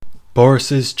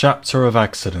Boris's chapter of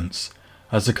accidents.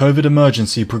 As the COVID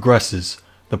emergency progresses,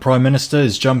 the Prime Minister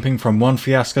is jumping from one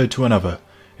fiasco to another,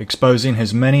 exposing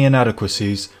his many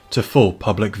inadequacies to full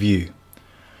public view.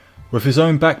 With his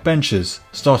own backbenchers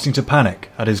starting to panic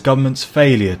at his government's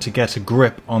failure to get a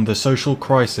grip on the social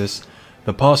crisis,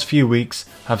 the past few weeks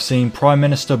have seen Prime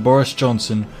Minister Boris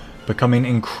Johnson becoming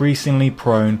increasingly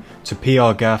prone to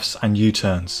PR gaffes and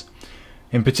U-turns.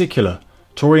 In particular,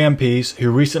 Tory MPs who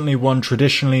recently won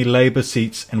traditionally Labour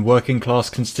seats in working-class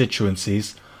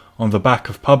constituencies on the back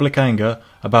of public anger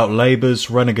about Labour's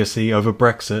renegacy over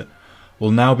Brexit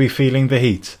will now be feeling the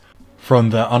heat from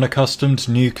their unaccustomed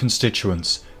new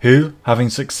constituents who, having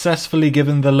successfully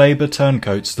given the Labour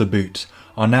turncoats the boot,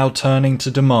 are now turning to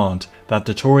demand that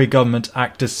the Tory government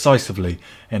act decisively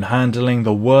in handling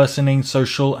the worsening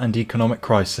social and economic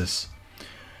crisis.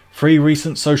 Three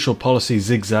recent social policy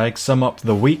zigzags sum up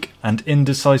the weak and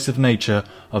indecisive nature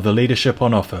of the leadership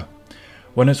on offer.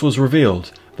 When it was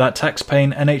revealed that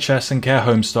tax-paying NHS and care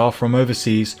home staff from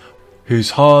overseas,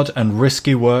 whose hard and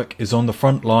risky work is on the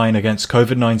front line against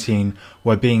COVID-19,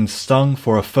 were being stung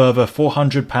for a further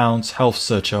 £400 health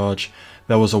surcharge,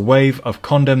 there was a wave of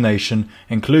condemnation,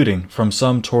 including from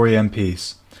some Tory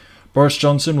MPs. Boris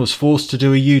Johnson was forced to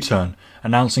do a U-turn,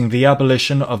 announcing the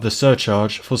abolition of the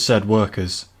surcharge for said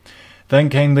workers. Then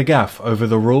came the gaffe over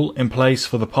the rule in place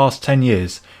for the past 10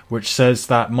 years, which says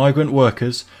that migrant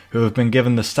workers who have been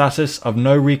given the status of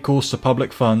no recourse to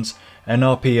public funds,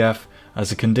 NRPF, as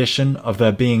a condition of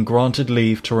their being granted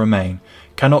leave to remain,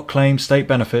 cannot claim state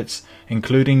benefits,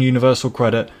 including universal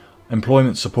credit,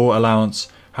 employment support allowance,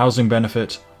 housing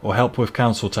benefit, or help with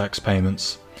council tax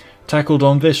payments. Tackled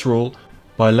on this rule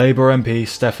by Labour MP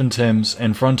Stephen Timms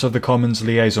in front of the Commons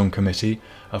Liaison Committee,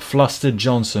 a flustered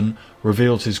Johnson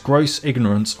revealed his gross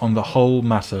ignorance on the whole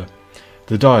matter.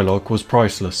 The dialogue was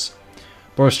priceless.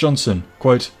 Boris Johnson,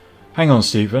 quote, "Hang on,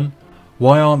 Stephen.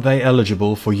 Why aren't they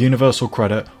eligible for universal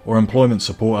credit or employment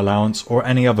support allowance or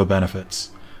any other benefits?"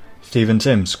 Stephen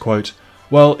Timms, quote,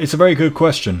 "Well, it's a very good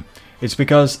question. It's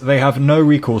because they have no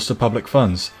recourse to public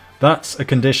funds. That's a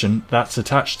condition that's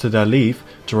attached to their leave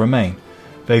to remain.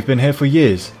 They've been here for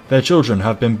years. Their children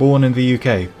have been born in the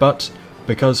UK, but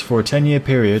because for a 10-year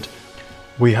period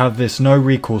we have this no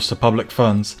recourse to public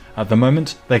funds, at the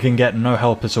moment they can get no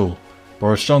help at all."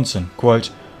 Boris Johnson,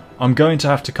 quote, "I'm going to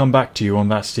have to come back to you on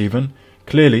that, Stephen.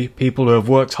 Clearly, people who have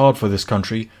worked hard for this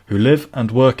country, who live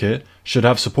and work here, should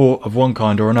have support of one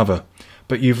kind or another.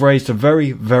 But you've raised a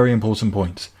very, very important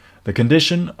point. The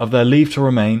condition of their leave to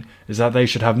remain is that they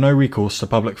should have no recourse to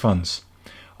public funds.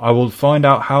 I will find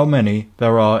out how many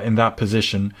there are in that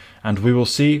position, and we will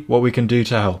see what we can do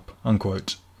to help."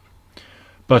 Unquote.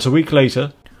 But a week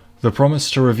later, the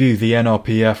promise to review the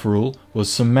NRPF rule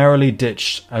was summarily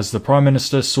ditched as the Prime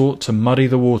Minister sought to muddy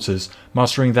the waters,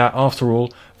 mustering that, after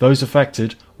all, those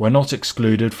affected were not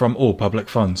excluded from all public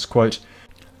funds. Quote,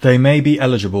 "They may be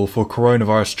eligible for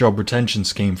Coronavirus Job Retention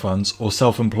Scheme funds or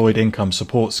Self-Employed Income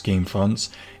Support Scheme funds.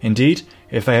 Indeed,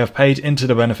 if they have paid into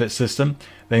the benefit system,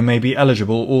 they may be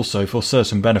eligible also for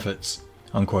certain benefits."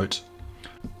 Unquote.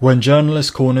 When journalists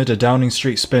cornered a Downing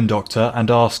Street spin doctor and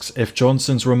asked if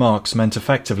Johnson's remarks meant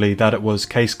effectively that it was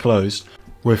case closed,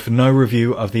 with no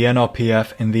review of the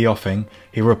NRPF in the offing,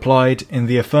 he replied in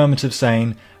the affirmative,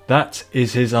 saying, "That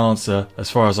is his answer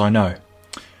as far as I know."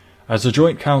 As the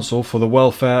Joint Council for the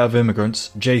Welfare of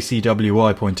Immigrants,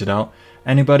 JCWI, pointed out,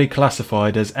 anybody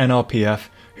classified as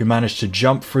NRPF who managed to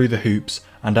jump through the hoops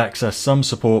and access some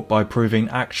support by proving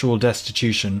actual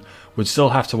destitution would still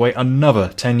have to wait another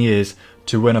 10 years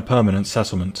to win a permanent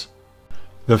settlement.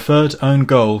 The third own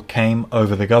goal came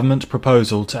over the government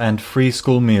proposal to end free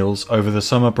school meals over the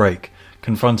summer break,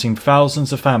 confronting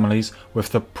thousands of families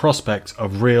with the prospect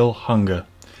of real hunger.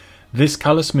 This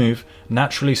callous move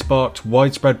naturally sparked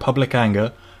widespread public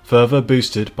anger, further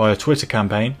boosted by a Twitter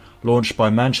campaign launched by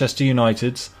Manchester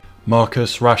United's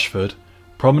Marcus Rashford.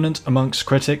 Prominent amongst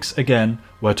critics again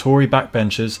were Tory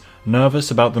backbenchers nervous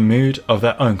about the mood of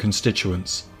their own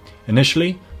constituents.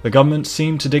 Initially, the government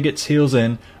seemed to dig its heels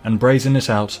in and brazen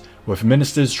it out, with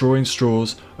ministers drawing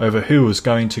straws over who was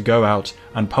going to go out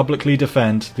and publicly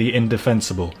defend the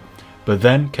indefensible. But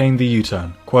then came the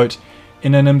U-turn. Quote,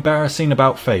 "In an embarrassing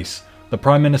about-face, the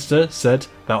Prime Minister said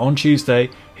that on Tuesday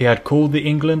he had called the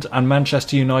England and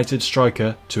Manchester United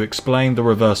striker to explain the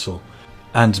reversal,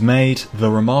 and made the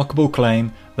remarkable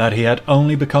claim that he had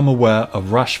only become aware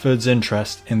of Rashford's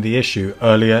interest in the issue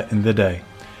earlier in the day.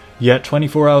 Yet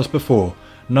 24 hours before,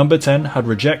 Number 10 had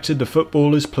rejected the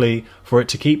footballer's plea for it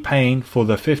to keep paying for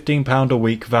the £15 a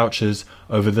week vouchers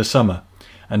over the summer,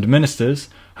 and ministers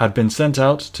had been sent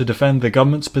out to defend the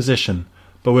government's position,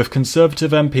 but with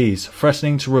Conservative MPs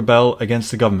threatening to rebel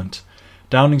against the government,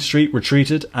 Downing Street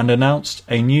retreated and announced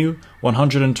a new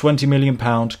 £120 million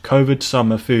COVID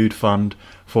summer food fund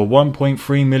for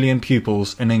 1.3 million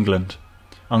pupils in England.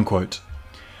 Unquote.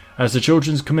 As the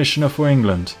Children's Commissioner for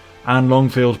England, Anne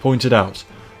Longfield, pointed out,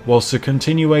 whilst the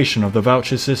continuation of the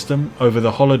voucher system over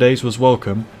the holidays was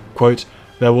welcome, quote,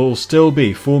 there will still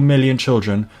be 4 million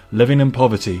children living in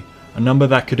poverty, a number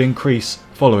that could increase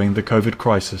following the COVID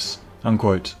crisis.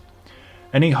 Unquote.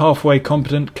 Any halfway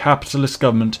competent capitalist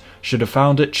government should have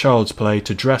found it child's play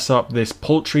to dress up this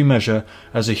paltry measure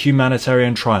as a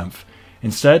humanitarian triumph.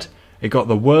 Instead, it got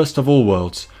the worst of all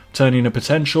worlds, turning a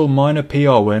potential minor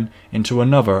PR win into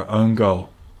another own goal.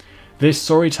 This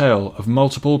sorry tale of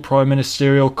multiple prime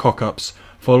ministerial cock-ups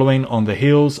following on the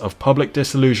heels of public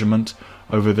disillusionment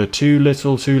over the too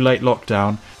little too late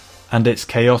lockdown and its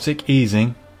chaotic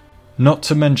easing, not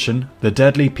to mention the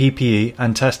deadly PPE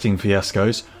and testing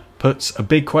fiascos, puts a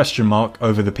big question mark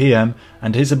over the PM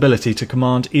and his ability to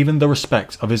command even the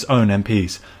respect of his own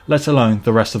MPs, let alone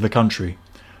the rest of the country.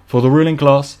 For the ruling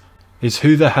class is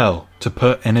who the hell to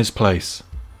put in his place.